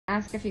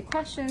ask a few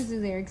questions,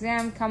 do their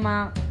exam, come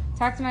out,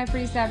 talk to my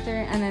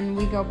preceptor, and then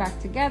we go back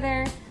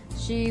together.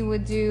 She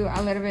would do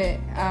a little bit,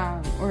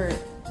 or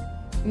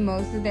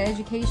most of the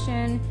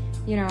education,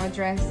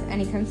 address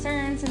any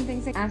concerns and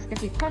things like that. Ask a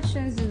few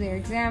questions, do their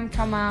exam,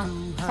 come out,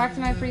 talk to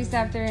my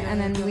preceptor, and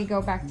then we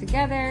go back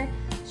together.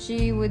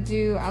 She would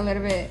do a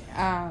little bit,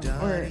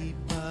 or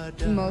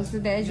most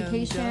of the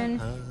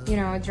education,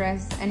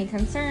 address any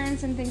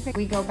concerns and things like that.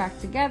 We go back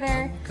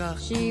together.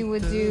 She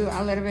would do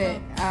a little bit,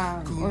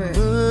 or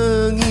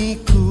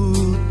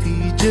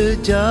mengikuti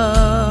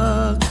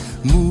jejakmu.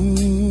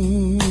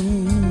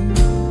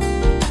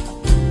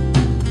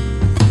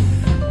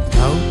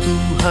 Kau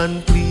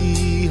Tuhan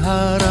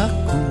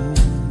peliharaku.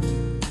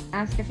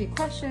 Ask a few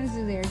questions,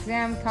 do their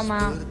exam, come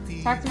out,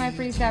 talk to my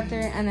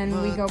preceptor, and then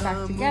we go back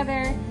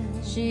together.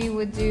 She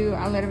would do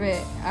a little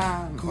bit,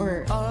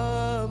 or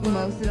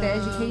most of the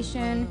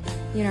education,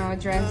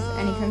 address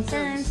any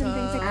concerns and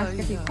things like that. Ask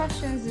a few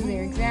questions, do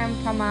their exam,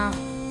 come out,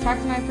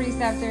 talk to my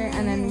preceptor,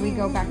 and then we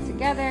go back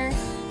together.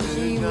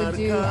 She would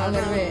do a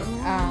little bit,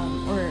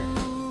 or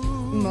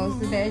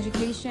most of the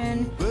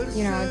education,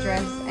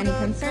 address any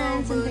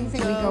concerns and things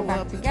like that. We go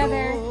back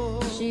together.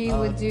 She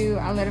would do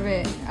a little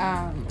bit,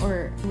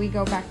 or we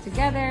go back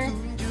together.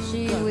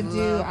 She would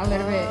do a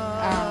little bit,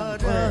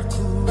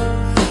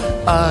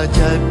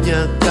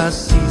 ajaknya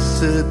kasih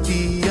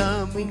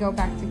setia. We go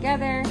back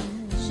together.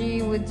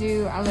 She would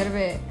do a little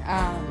bit,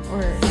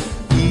 or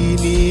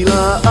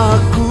inilah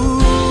aku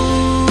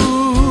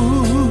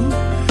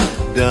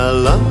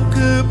dalam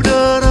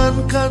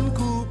kebenaran kan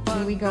ku.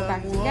 We go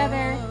back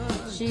together.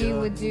 She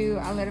would do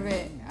a little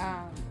bit,